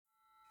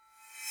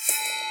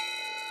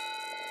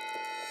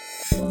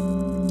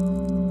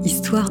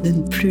Histoire de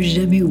ne plus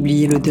jamais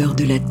oublier l'odeur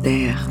de la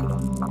terre,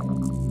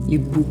 les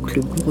boucles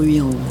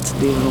bruyantes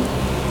des vents,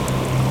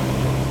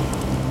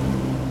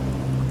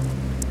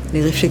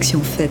 les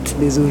réflexions-fêtes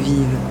des eaux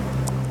vives,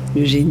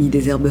 le génie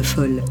des herbes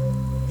folles,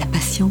 la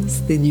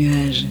patience des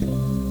nuages.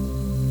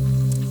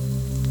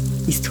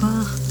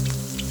 Histoire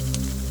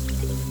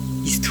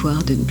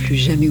de ne plus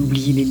jamais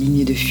oublier les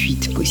lignes de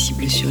fuite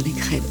possibles sur les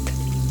crêtes,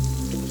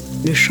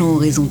 le chant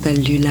horizontal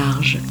du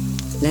large,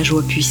 la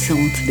joie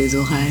puissante des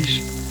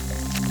orages,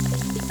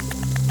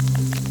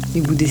 les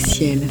bouts des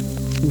ciels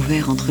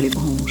ouverts entre les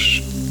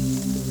branches,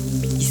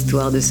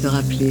 histoire de se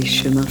rappeler,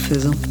 chemin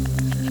faisant,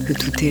 que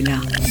tout est là,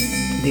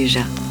 déjà.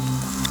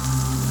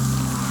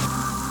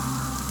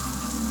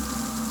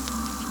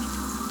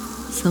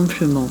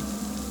 Simplement,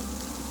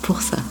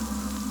 pour ça,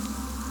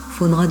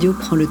 Phaune Radio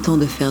prend le temps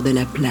de faire de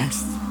la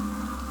place,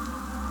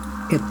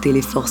 capter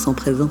les forces en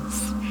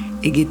présence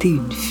et guetter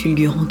une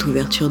fulgurante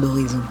ouverture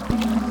d'horizon.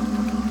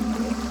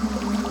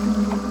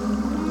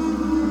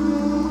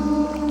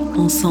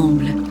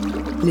 Ensemble,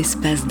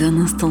 l'espace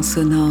d'un instant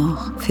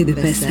sonore fait de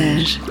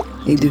passage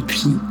et de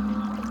plis,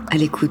 à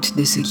l'écoute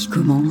de ce qui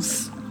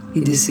commence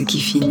et de ce qui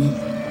finit.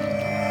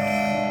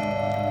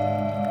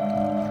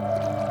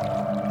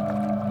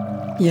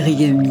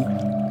 Earigami,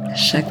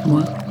 chaque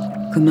mois,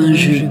 comme un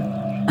jeu,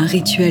 un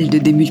rituel de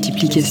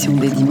démultiplication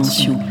des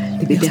dimensions,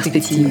 des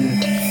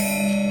perspectives,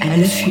 à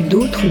l'affût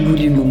d'autres bouts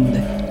du monde,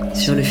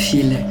 sur le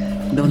fil,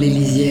 dans les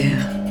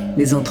lisières,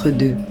 les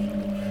entre-deux,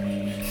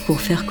 pour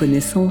faire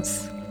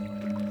connaissance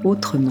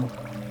autrement.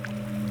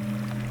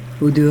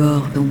 Au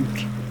dehors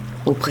donc,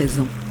 au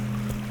présent,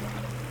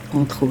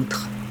 entre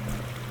autres.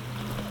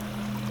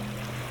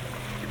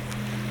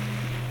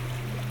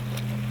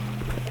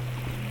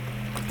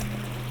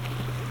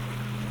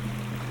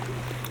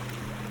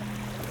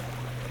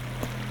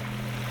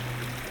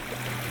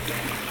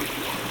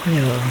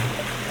 Alors,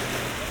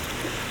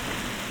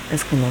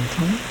 est-ce qu'on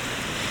entend?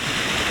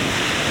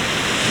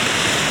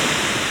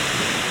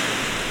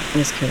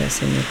 Est-ce que là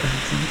c'est mieux par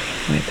exemple?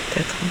 Oui,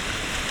 peut-être.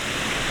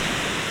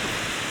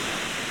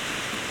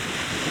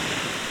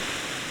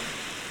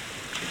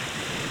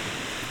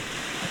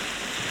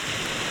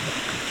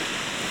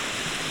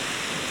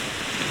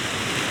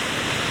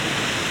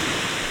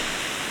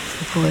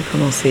 Ça pourrait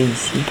commencer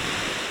ici.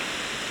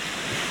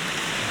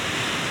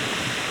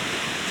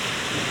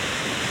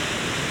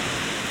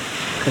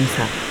 Comme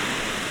ça.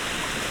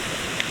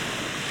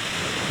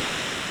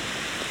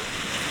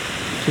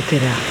 Tout est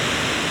là.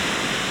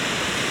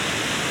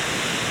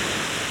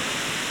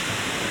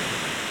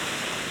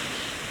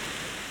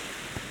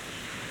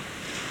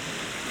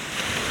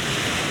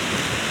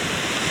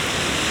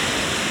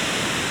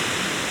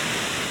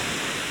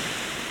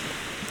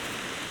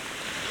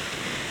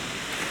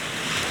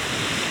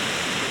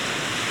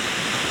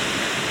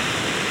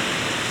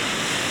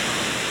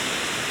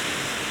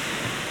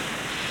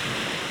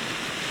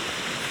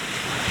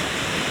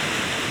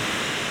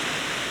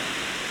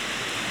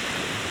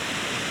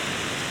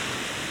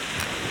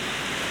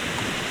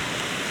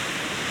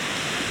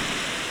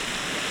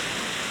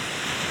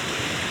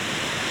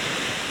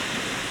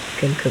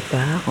 Quelque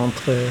part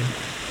entre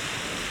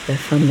la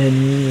fin de la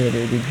nuit et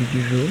le début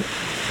du jour,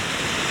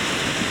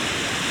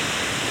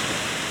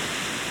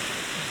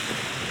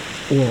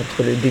 ou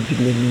entre le début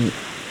de la nuit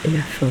et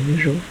la fin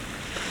du jour.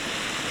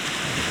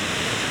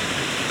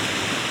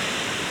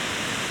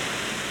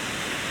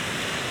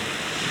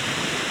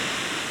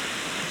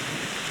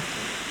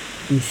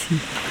 Ici.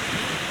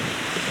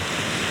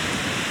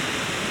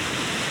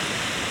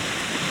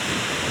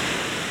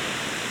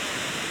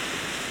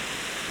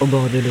 Au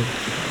bord de l'eau.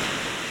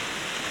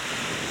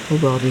 Au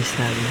bord du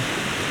sable,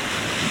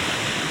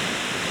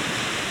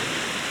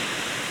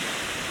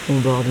 au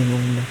bord du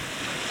monde.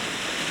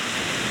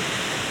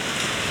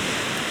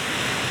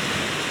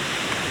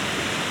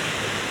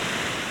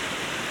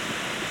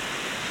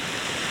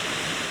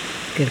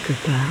 Quelque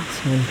part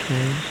sur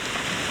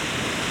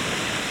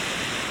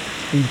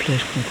une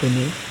plage qu'on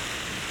connaît,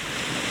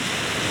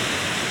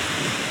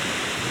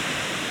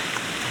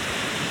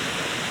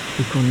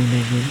 et qu'on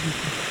imagine.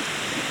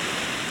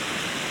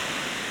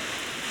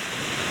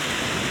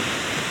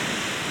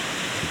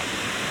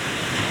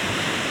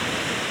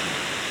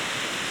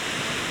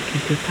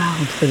 Quelque part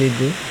entre les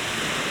deux.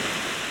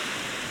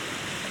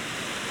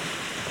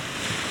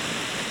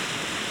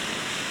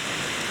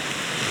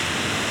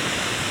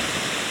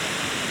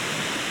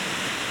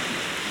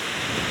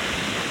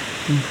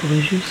 On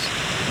pourrait juste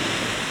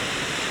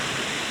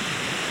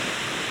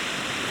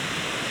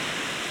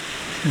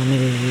fermer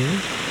les yeux,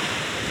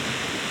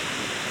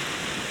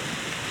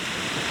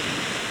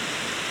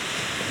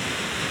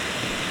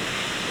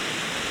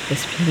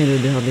 respirer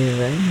l'odeur des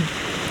veines.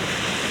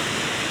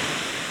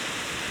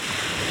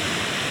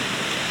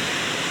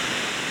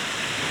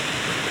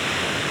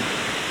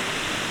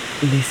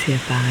 Laissez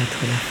apparaître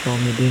la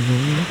forme des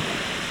ondes.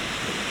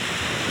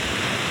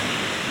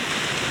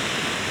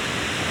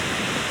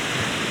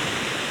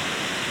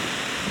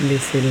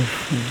 Laissez le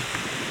fond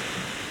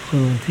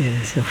remonter à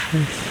la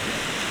surface.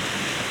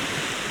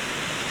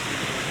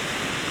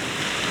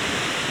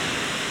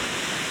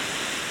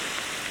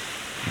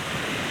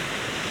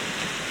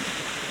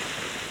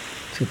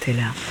 tout est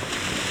là.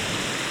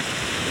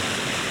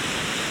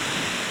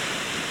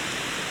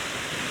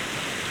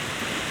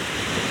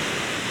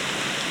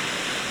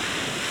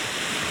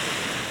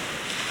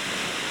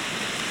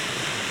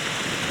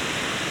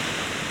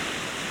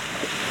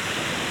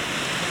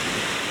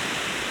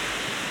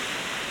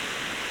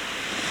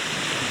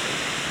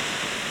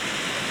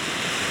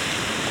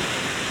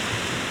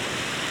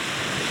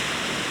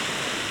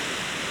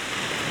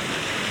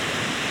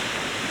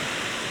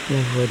 La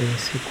voix doit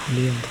se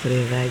couler entre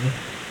les vagues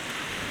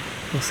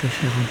pour se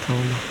faire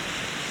entendre.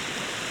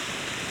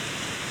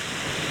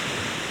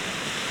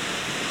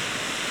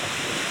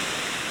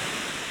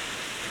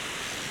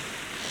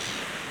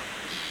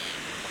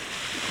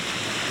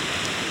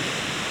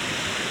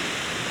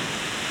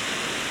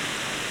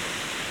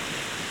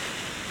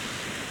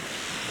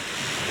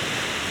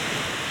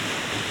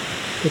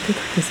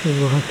 Peut-être que ça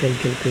vous rappelle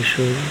quelque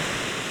chose.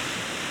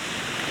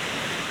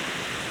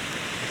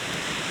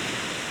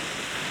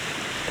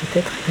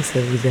 Peut-être que ça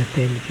vous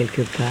appelle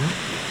quelque part.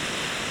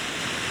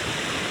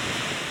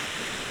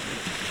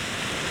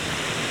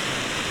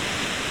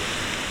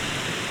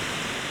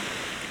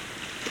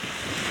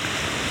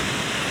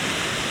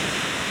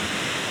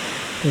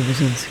 Pas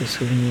besoin de se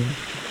souvenir.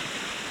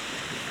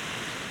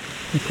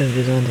 Pas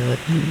besoin de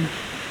retenir.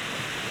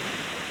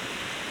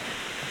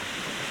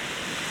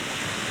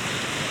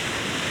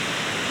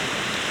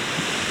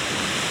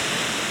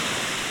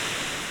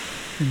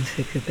 Ça ne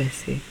fait que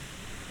passer.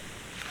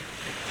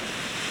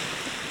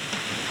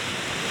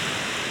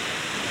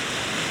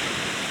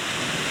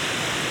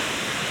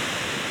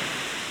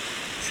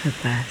 Ça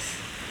passe.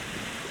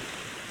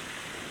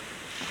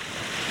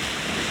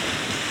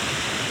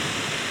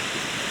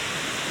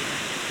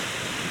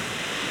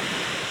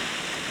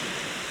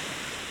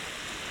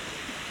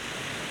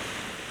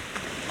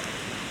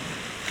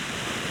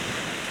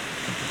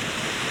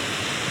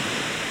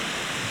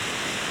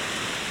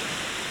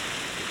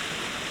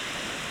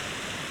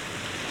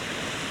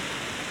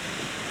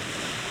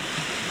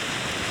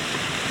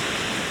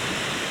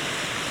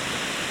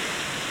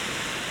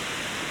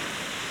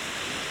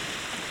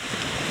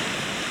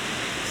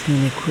 Si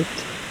on écoute,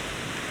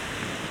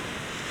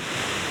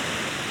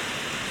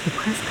 c'est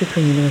presque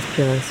comme une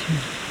respiration.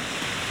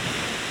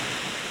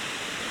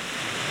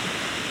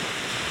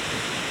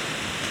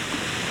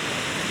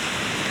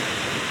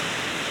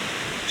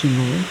 Qui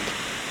monte,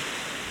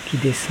 qui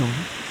descend,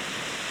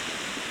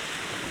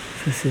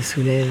 ça se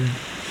soulève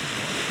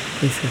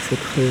et ça se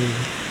creuse,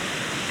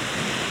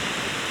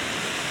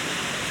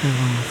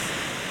 s'avance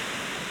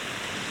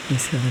et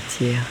se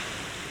retire.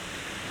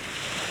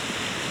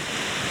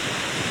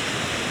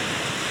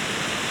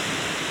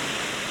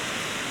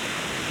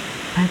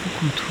 Pas de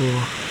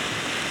contour,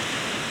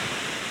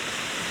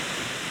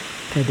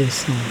 pas de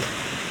centre,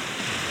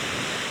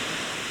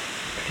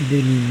 plus de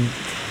limite.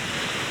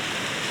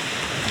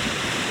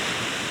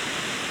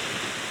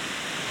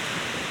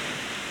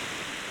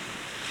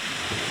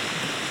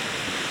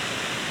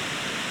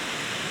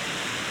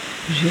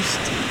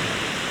 Juste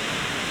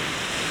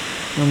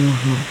un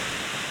mouvement,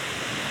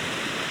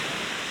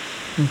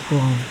 un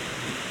courant,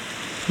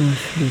 un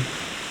flux,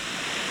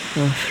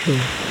 un flot,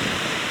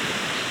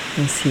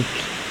 un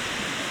cycle.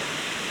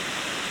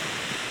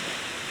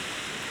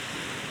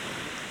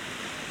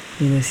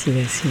 Une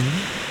oscillation,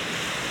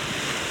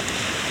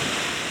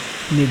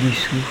 mais du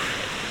souffle,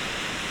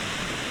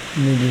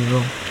 mais du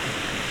vent.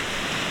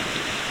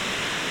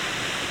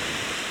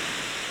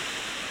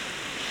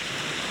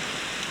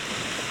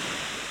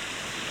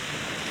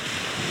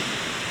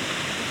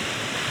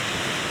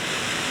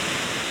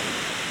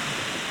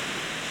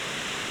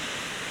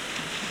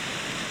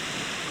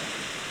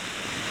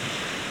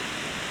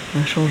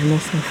 Un changement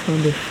sans fin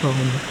de forme.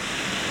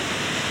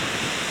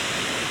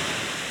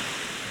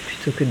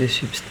 Plutôt que de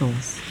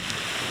substance.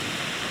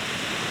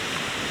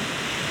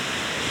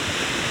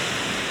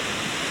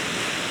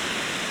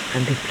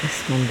 Un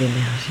déplacement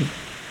d'énergie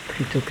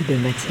plutôt que de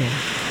matière.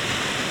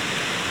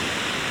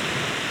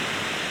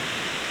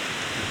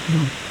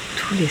 Dans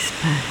tout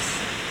l'espace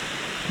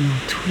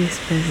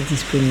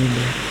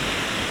disponible.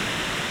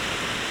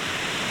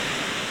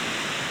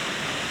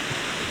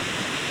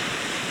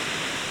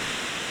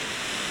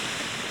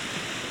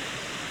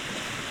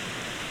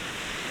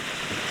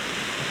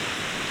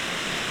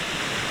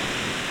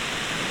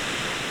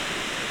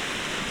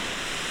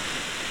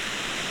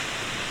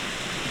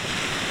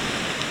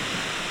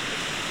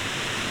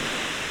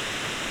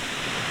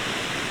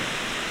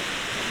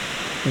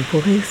 On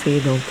pourrait essayer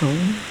d'entendre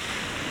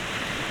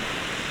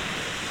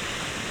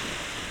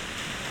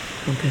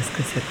quand est-ce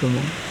que ça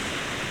commence,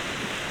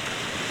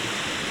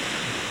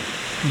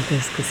 quand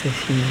est-ce que ça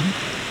finit.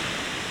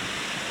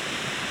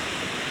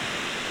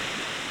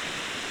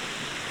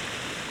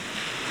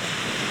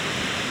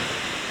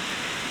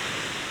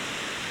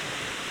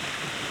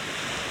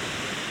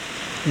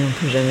 Et on ne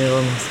peut jamais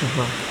vraiment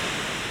savoir.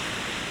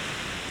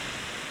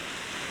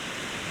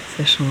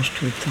 Ça change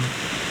tout le temps.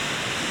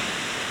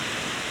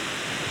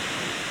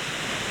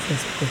 Ça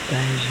se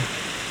propage,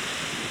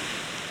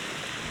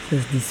 ça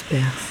se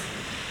disperse.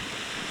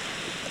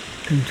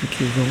 comme toutes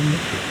les ondes.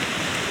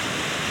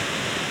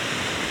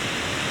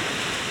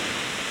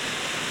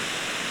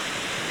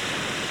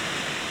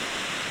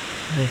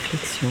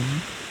 Réflexion,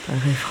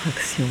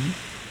 réfraction,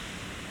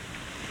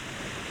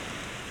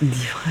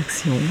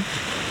 diffraction.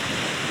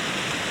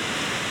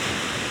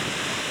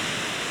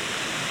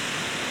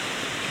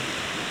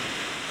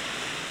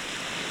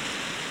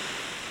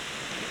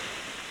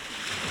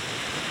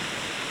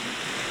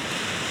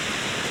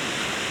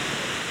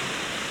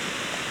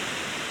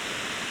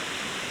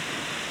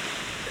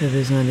 Pas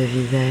besoin de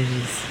visage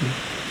ici.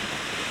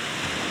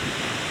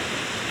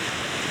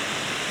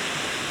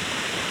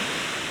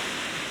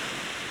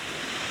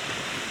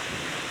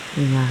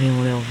 Les marées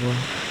ont leur voix.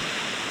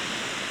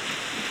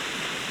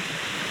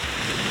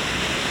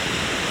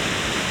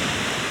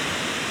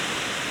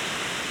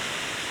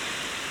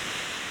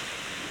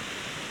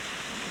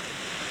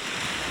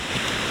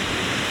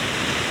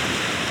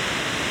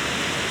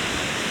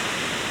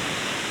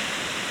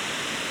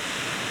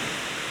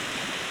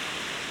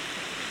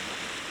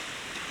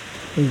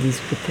 Ils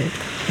disent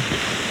peut-être.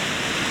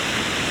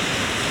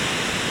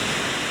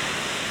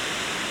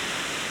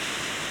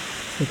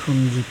 Ce qu'on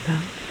ne dit pas.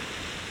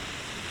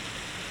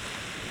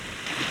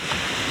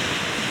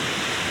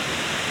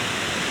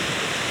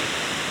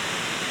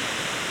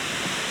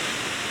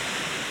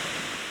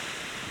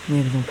 Mais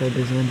elles n'ont pas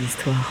besoin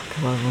d'histoire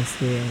pour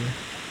avancer, elles.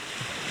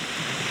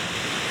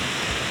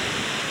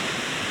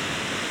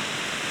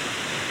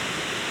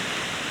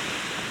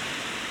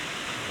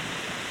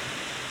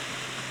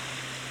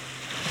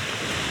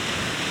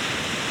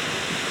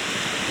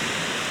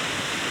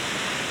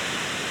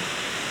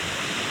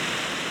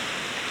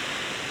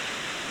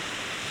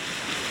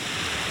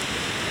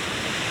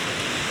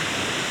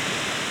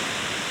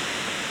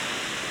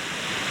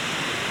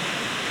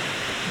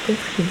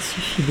 Peut-être qu'il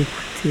suffit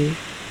d'écouter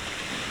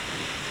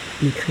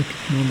le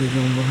crépitement des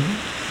embruns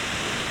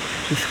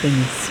qui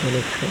frémissent sur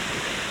les crêtes.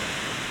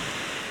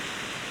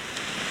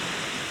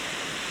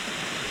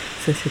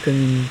 Ça fait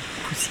comme une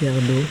poussière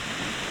d'eau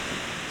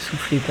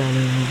soufflée par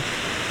le vent.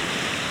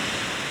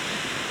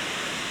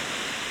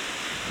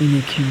 Une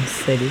écume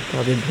salée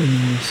par des bruits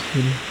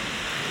minuscules.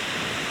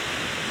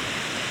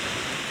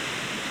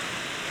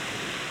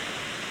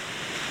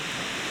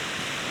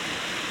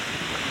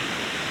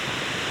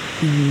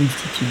 Une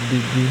multitude de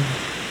bulles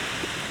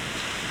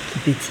qui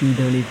pétillent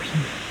dans les plis.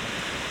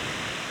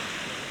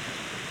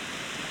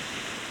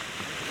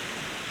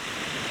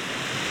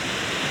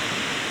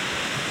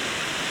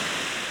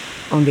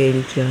 En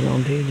gaélique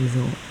irlandais,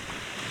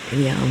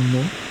 il y a un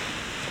mot,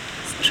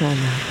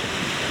 strana.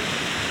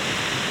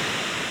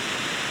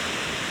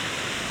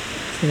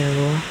 C'est la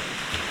voix,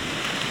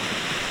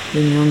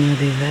 le murmure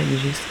des vagues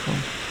juste quand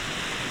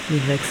les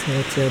vagues se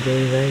retirent des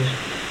rivages.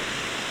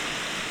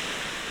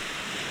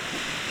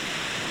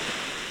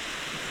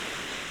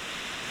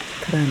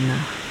 Strana.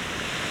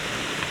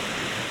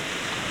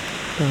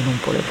 Pardon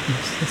pour la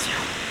prononciation.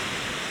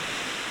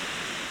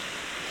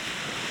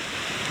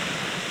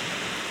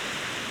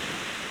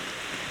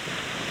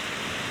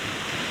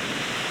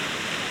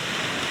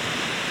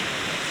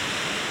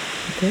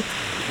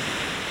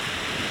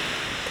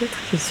 Peut-être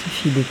qu'il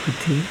suffit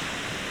d'écouter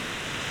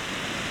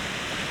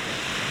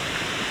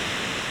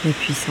la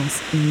puissance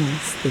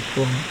immense des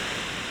courants.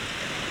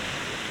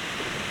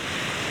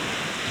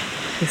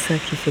 C'est ça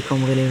qui fait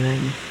cambrer les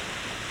vagues.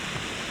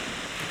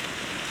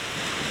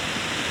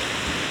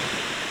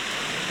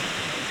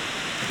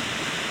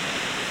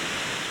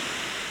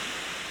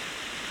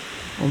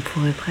 On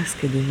pourrait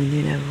presque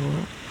deviner la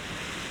voix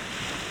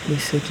de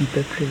ceux qui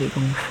peuplent les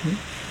grands fonds.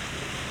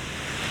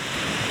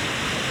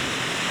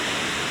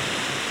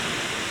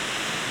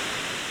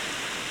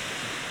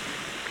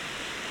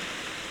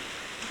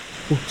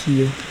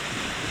 Ukiyo.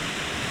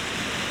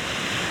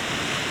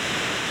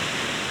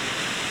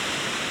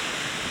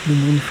 Le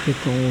monde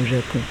flottant au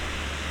Japon.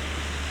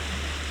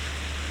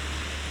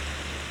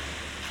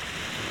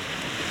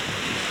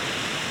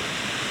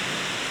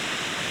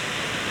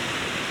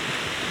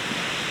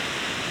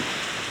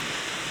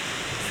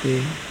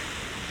 C'est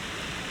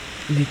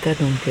l'état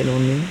dans lequel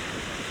on est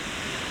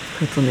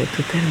quand on est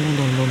totalement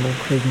dans le moment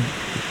présent,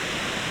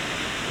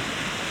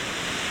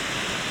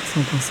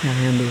 sans penser à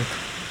rien d'autre.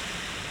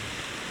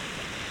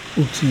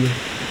 Ou qui est.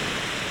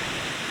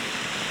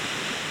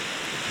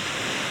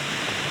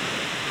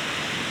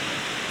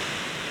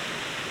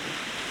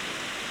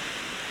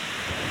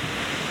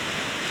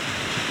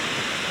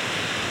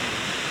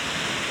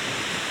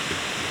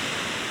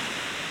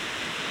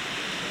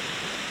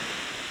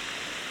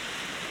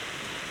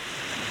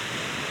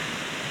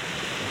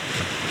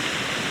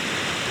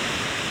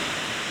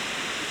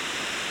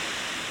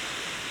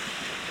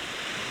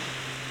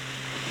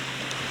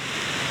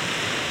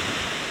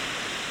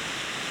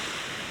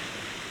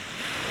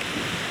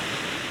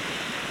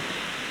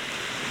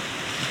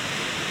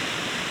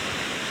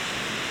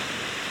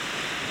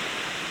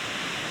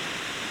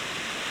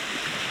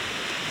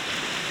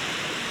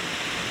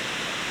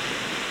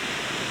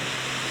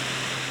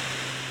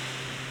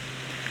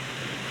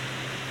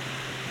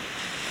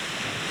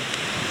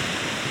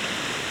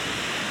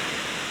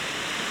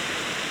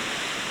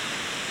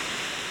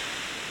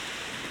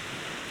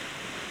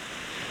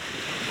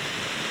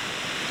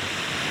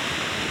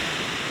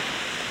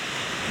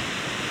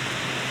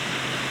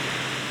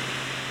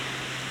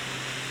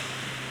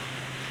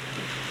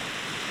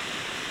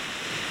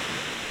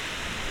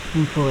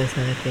 On pourrait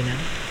s'arrêter là,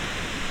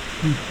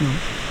 maintenant.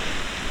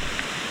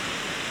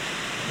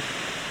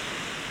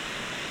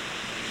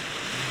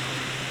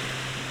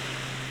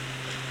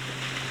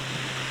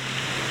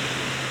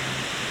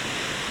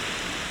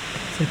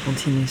 Ça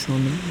continue sans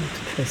nous, de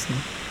toute façon.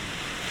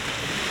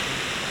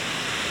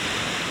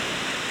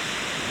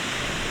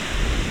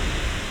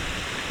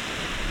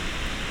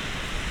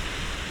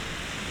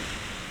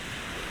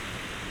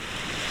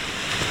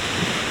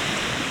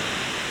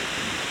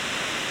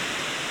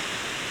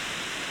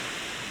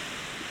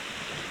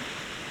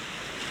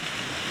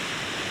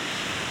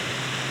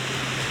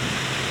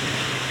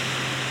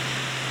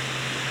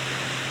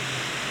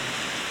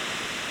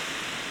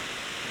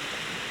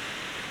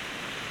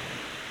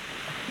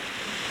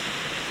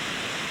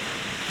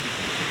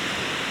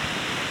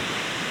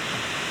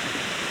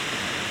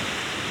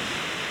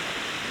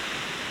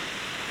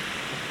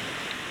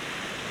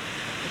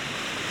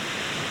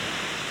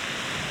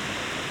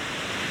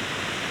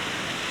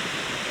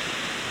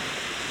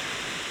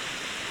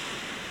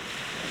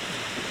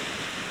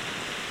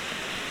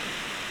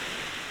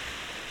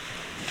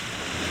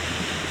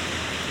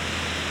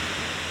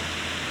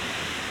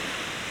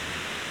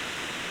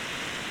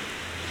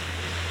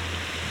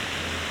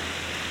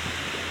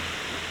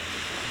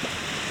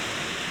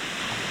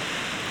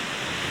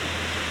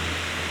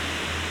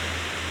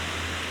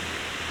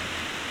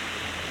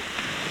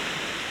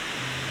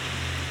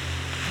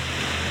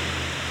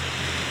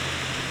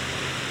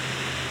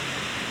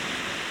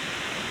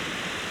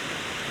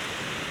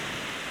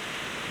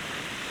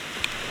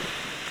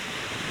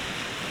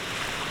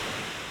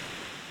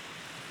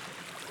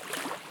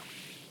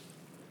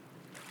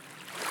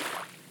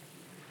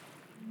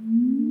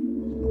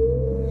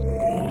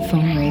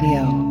 Phaune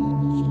Radio.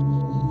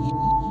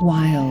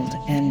 Wild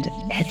and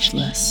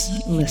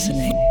edgeless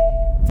listening.